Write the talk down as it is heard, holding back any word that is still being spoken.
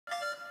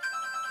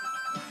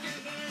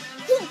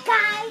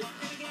guys,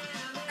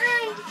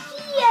 I'm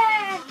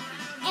here,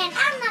 and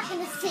I'm not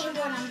going to say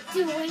what I'm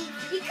doing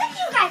because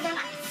you guys are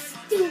not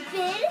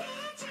stupid.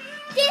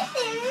 This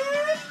is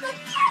the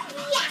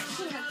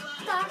reaction of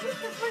Star Wars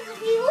the First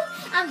Review.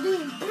 I'm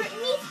doing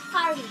Brittney's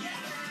party.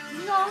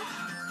 No,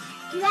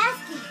 you're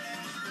asking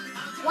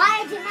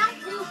why I did not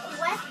do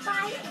Quest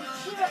by and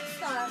Cheer Up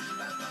Star.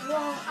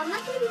 Well, I'm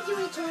not going to be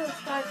doing Cheer Up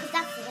Star because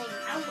that's lame.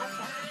 I don't like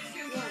that.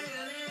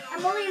 Yeah.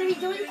 I'm only going to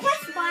be doing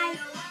Quest by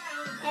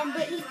and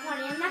Brittney's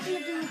party. I'm not going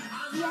to do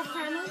DS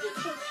Time on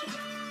Vacation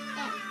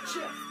and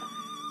Cheer Up Star.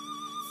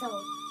 So,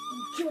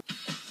 enjoy.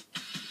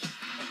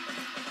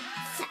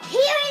 So,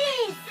 here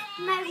it is.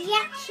 My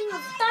reaction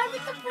of Star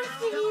Wars the First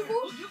Review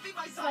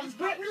from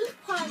Brittney's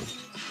party.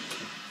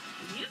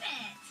 You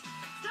bet.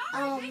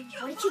 What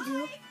did you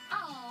do?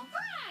 All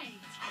right.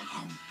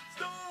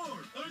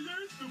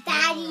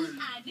 Daddy.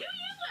 I knew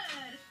you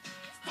would.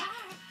 Star,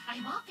 I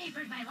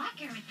wallpapered my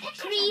locker with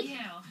pictures Creep. of you.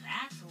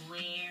 That's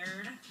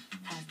weird.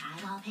 Because I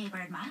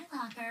wallpapered my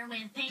locker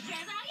with pictures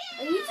of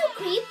Are you. you two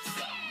creeps?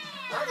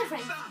 What other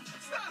friends?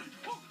 Stop!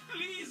 Oh,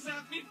 please,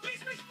 me,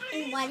 please.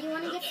 And why do you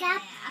want to get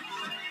zapped?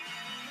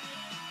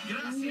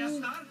 Gracias,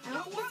 Star. I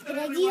don't think that's a good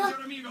idea.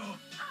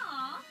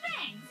 Aw,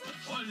 thanks.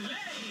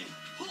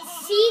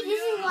 See,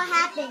 this is what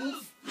happens.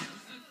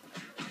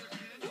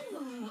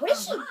 What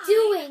is she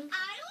doing?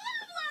 I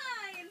love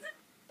lines.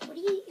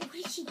 What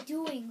is she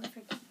doing with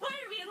her? Why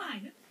are we in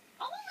line?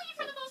 Only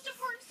for the most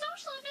important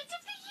social event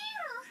of the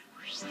year.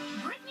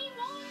 Brittney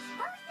Wong's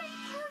birthday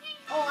party.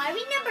 Oh, I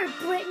remember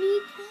Brittney.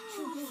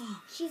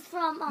 She's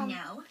from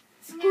No.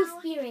 School No.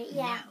 Spirit.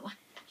 Yeah. No.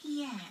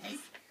 Yes.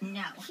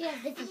 No. She has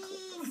different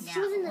clips. No. She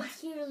was in the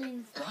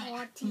cheerleading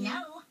squad team.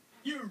 No.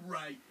 You're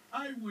right.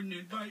 I wouldn't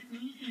invite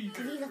me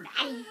Because he's a either.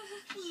 fatty.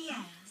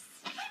 Yes.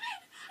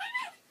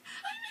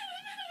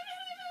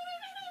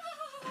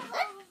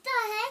 What the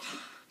heck?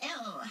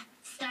 Ew.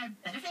 Star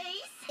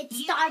Butterface? It's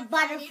You Star decided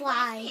Butterfly.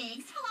 why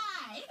pigs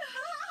fly.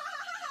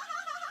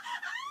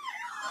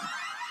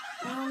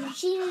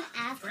 She didn't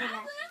ask for that.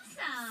 Problem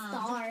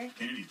solved. Star.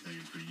 Anything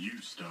for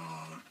you,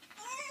 Star.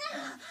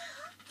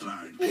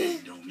 Flying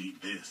pig don't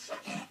need this. What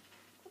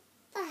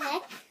the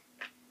heck?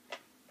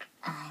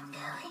 I'm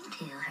going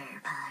to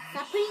her party.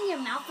 Stop putting your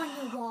mouth on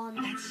your wand.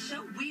 That's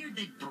so weird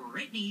that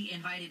Brittney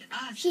invited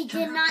us. She to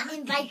did her not birthday.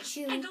 invite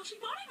you. And all she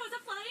wanted was a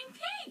flying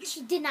pig.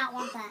 She did not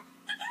want that.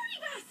 The party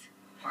bus.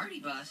 Party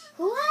bus.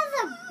 Who has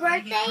a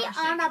birthday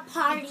on a It's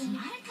party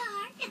not a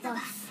car. It's a bus?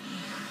 bus.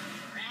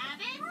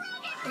 Rabbit,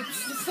 rocket.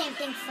 It's the same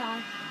thing, Star.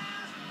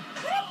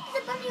 What is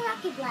the bunny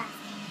rocket blast?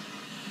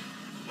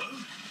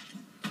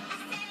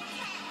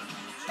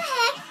 What the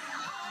heck?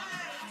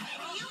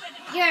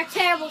 You're a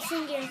terrible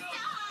singer.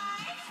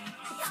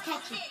 It's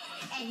catchy.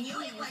 And you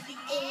it wasn't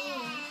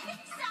it.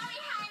 Sorry,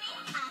 honey.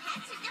 I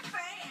had to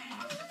defer.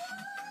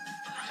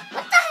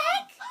 What the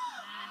heck?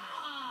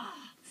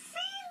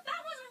 See,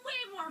 that was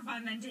way more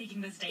fun than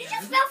taking the You stairs.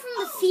 just fell from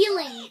the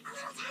ceiling. A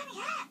little tiny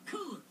hat.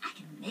 Cool. I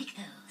can make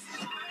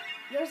those.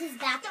 Yours is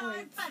Star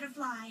backwards.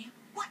 Butterfly.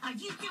 What are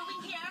you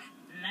doing here?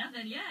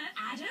 Nothing yet.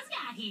 I just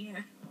got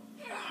here.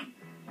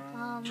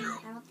 I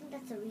don't think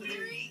that's a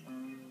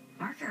reason.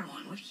 Marker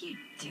one, what are you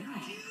doing?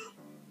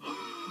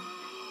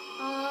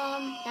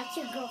 That's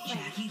your girlfriend.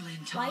 Jackie Lynn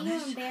Why are you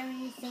Thomas.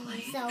 embarrassing Play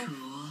yourself?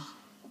 cool.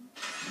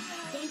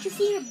 Didn't you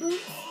see her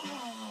boots?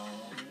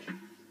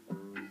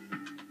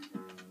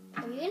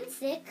 Are you getting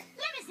sick?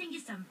 Let me sing you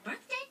some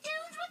birthday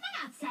tunes with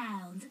mouth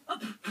sounds. What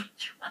the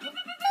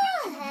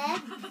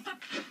heck?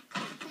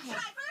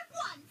 Driver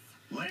once.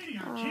 Lady,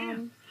 I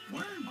can't. We're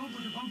in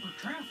bumper-to-bumper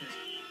traffic.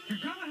 You're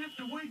gonna have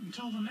to wait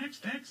until the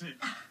next exit.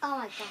 Oh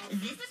my god.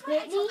 This is why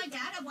I told Brittney, my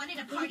dad I wanted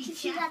a party Didn't you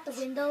see chat. that the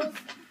windows?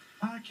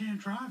 I can't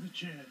drive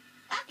it yet.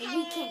 Okay. And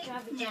we can't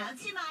drive it Now yet.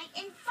 to my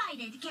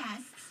invited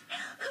guests.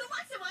 Who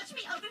wants to watch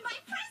me open my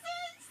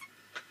presents?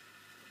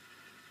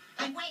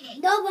 I'm waiting.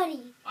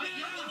 Nobody.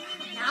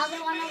 Now they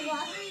want to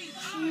watch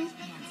you. And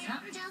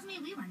something tells me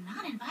we were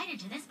not invited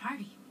to this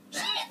party. She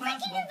didn't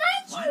freaking Possible.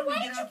 invite Why you. don't we Why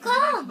get did you out to the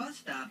next come? bus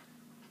stop?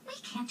 We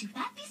can't do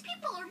that. These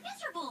people are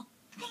miserable.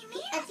 They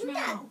need I us think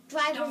now. that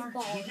driver's Star,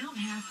 ball. you don't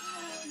have.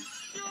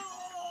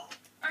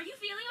 Are you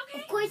feeling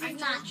okay? Of course I he's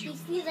not. told you. He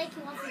feels like he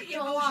wants to Hurry,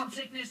 throw motion up.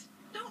 sickness.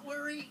 Don't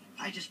worry.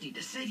 I just need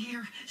to sit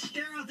here,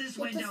 stare out this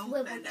With the window,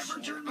 swivel and never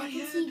chair. turn my I can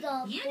head. see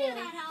the You do ball.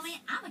 that, homie.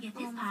 I'm gonna get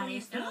this from party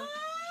the floor.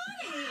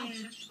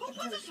 started. Who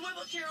puts a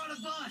swivel chair on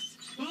a bus?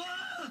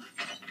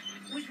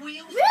 With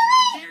wheels?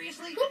 Really?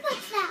 Seriously? Who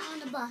puts that on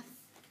the bus?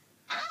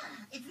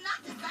 It's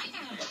not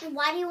designer. And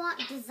why do you want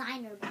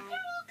designer bag? You're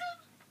welcome.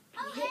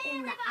 Oh, Hit hey,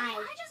 in the everybody.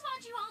 eye. I just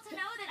want you all to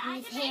know that In I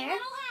his can make hair?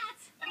 little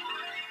hats.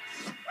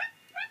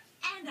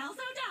 And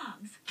also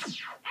dogs.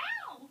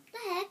 Ow! What the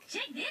heck?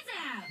 Check this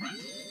out.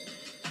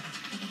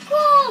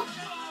 Cool.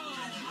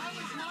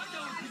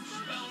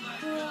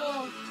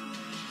 Cool.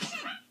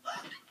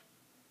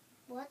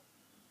 What?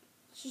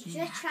 She's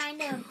just trying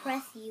to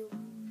impress you.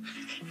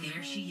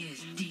 There she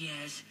is,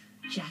 Diaz.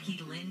 Jackie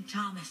Lynn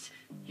Thomas.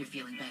 You're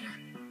feeling better.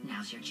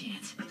 Now's your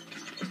chance. What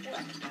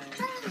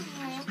the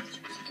heck?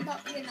 No,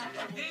 you're not.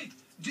 Hey,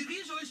 Do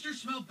these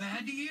oysters smell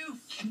bad to you?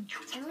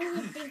 I don't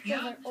even think those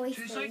are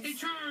oysters. Tastes like they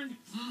turned.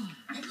 You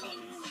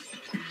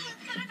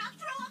better not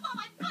throw up on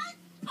my butt,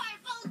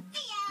 Barfo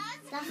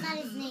Diaz! That's not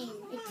his name.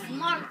 It's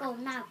Marco,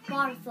 not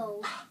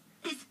Barfo.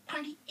 This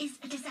party is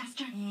a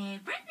disaster. Hey,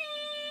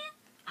 Brittany!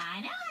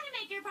 I know how to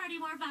make your party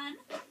more fun.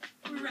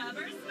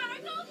 Rubber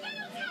Sparkle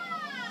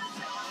Bounce!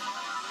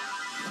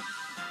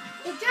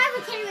 The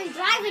driver can't even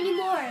drive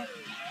anymore.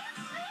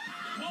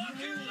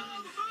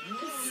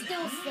 He's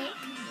still sick.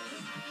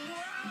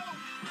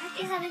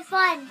 He's having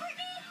fun.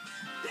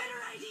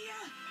 Better idea.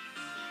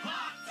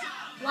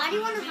 Why do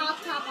you want a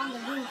hot top on the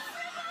roof?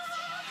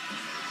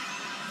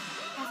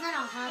 That's not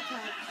a hot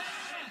top.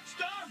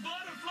 Star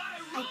butterfly.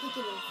 I think it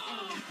is. I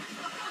don't know.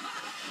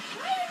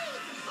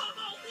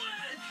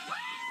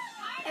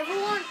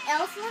 Everyone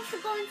else wants to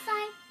go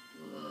inside?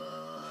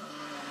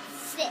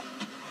 Sick.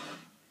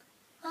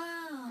 Oh,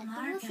 I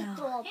think we should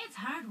throw up. it's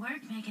hard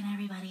work making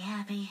everybody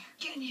happy.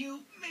 Can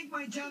you make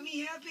my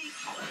tummy happy?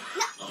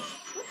 No.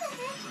 What the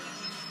heck?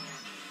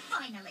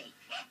 Finally,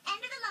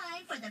 end of the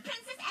line for the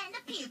princess and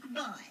the puke boy.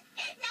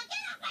 Now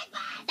get off my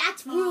butt!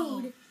 That's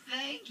rude.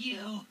 Thank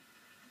you.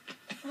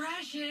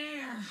 Fresh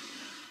air.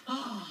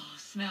 Oh,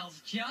 smells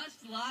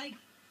just like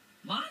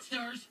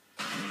monsters.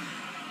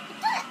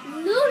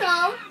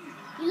 Ludo,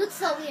 you look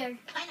so weird.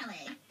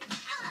 Finally. What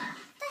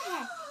the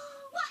heck?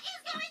 What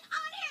is going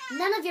on here?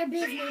 None of your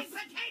business.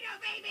 Potato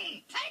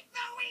baby, take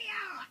the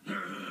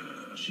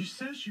wheel. She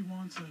says she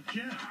wants a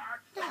jet.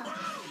 No.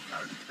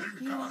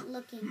 You weren't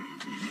looking.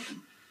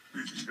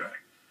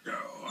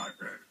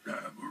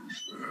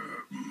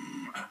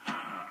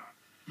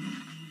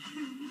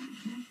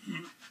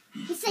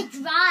 He said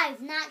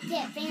drive, not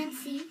get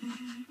fancy.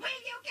 Will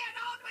you get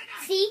on with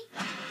it? See? Oh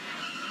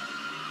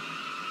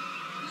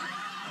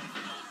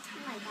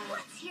my god.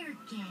 What's your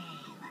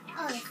game?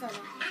 Oh, the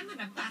soda. I'm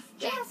gonna bust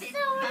Yes, Jack's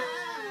soda.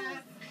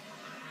 butt.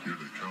 Here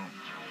they come.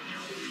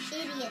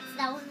 Idiots,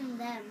 that wasn't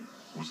them.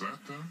 Was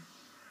that them?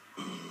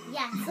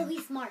 Yeah, so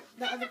he's smart.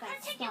 The other That's a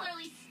guy's smart.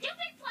 particularly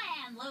stupid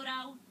plan, Ludo.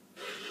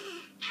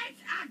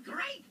 It's a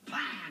great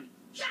plan.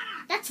 Shut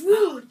up. That's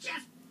rude.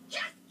 Just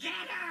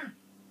get her.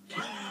 What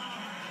the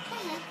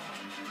heck?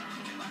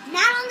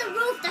 Not on the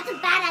roof. That's a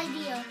bad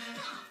idea.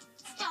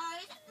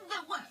 Stars,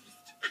 the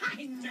worst.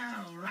 I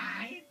know,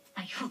 right?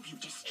 I hope you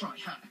destroy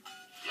her.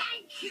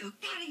 Thank you.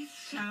 That is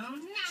so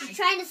She's nice.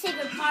 trying to save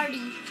her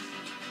party.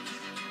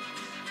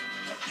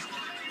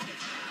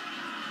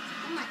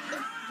 Oh my,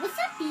 what's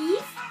that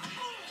beef?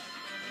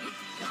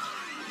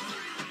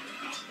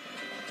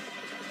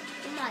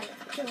 Oh my,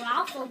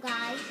 Giraffe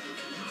guy.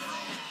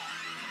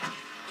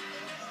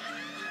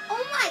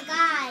 Oh my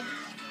god.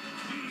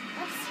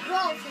 That's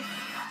gross. It's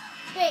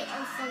spit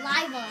or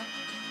saliva.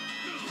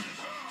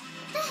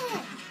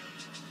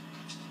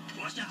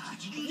 What the heck?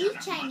 You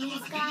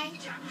Chinese guy?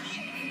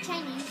 You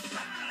Chinese?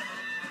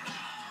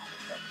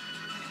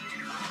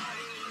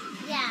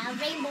 Yeah, a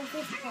rainbow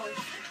fish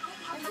pose.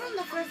 That's from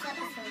the first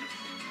episode.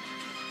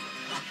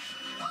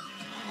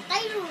 I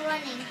thought you were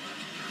running.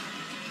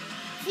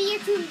 See,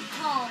 you're too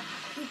tall.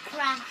 You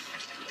crashed.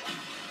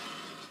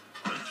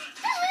 What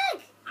the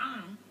heck?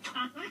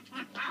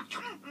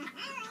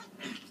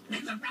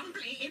 There's a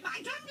rumbly in my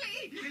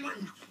tumbly.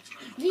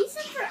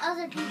 Reason for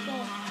other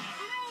people.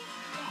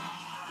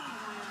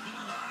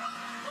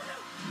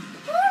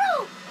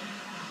 Oh!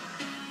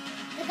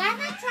 The guy's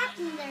not trapped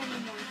in there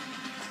anymore.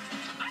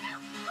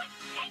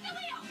 Take the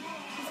wheel.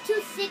 He's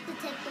too sick to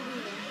take the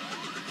wheel.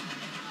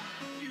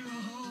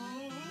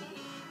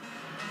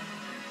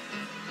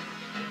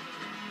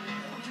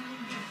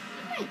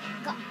 Oh my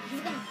god,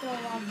 he's gonna throw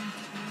up.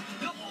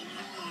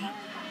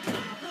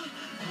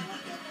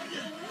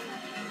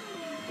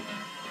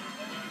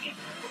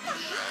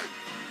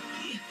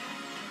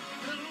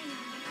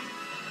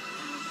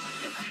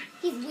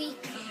 He's weak.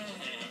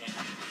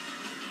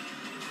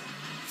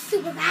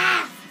 Super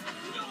fast.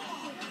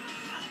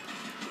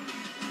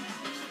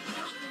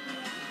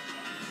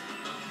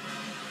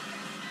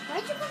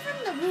 Why'd you come from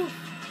the roof?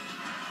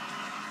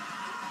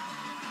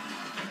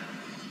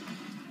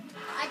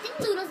 I think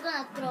Ludo's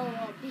gonna throw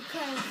up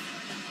because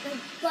the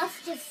bus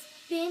just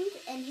spinned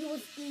and he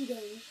was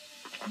eating.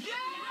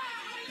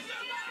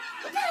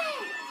 What the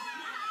heck?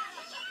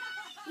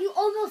 You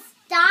almost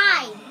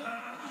died.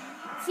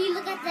 See,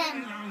 look at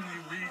them.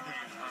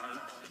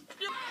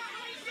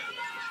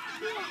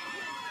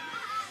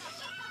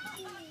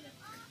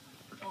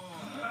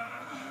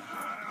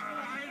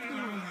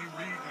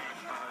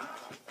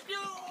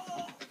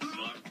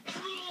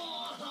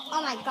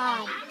 Oh my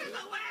god.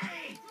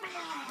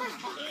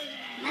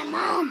 My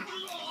mom.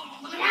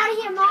 Get out of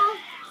here, Mom.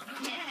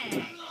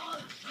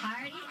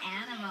 Party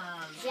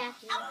animals.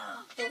 Jackie.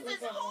 This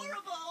is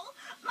horrible.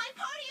 My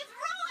party is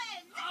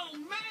ruined. Oh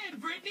man,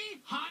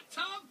 Brittany, hot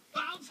tub,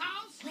 bounce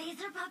house.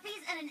 Laser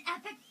puppies and an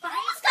epic fight.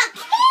 Almost got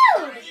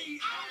killed. See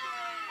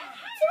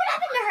what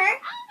happened to her?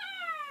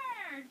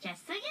 Over.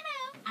 Just so you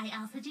know, I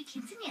also do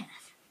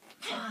quinceañeras.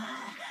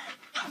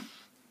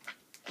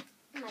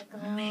 Oh my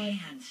god.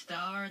 Man,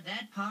 Star,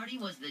 that party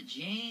was the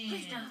jam.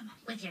 Please don't.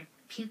 With your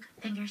puke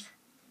fingers.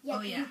 Yeah,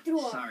 Oh, yeah. you threw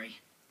up. Sorry.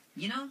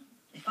 You know,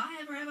 if I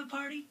ever have a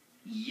party,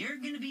 you're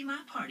gonna be my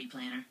party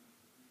planner.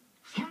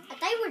 I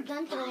thought you were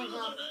done throwing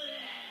up.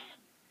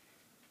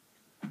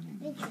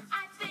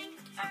 I think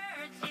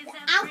Earth is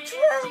a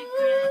Outro! pretty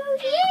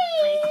Yay!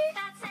 place.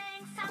 That's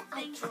saying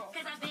something, Outro.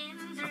 'cause I've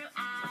been through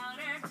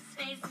outer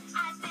space.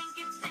 I think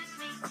it suits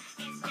me,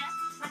 it's just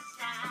my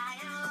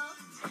style.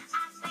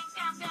 I think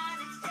I'm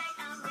gonna stay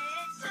a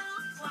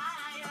little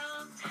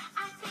while.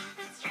 I think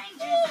that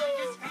strangers are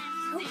just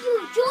friends Hope who you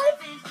enjoyed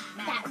haven't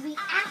that met.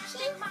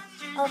 reaction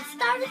Monsters of and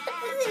Star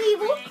Wars the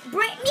Evil,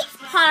 Brittney's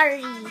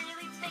Party.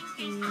 really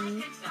thinking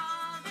I could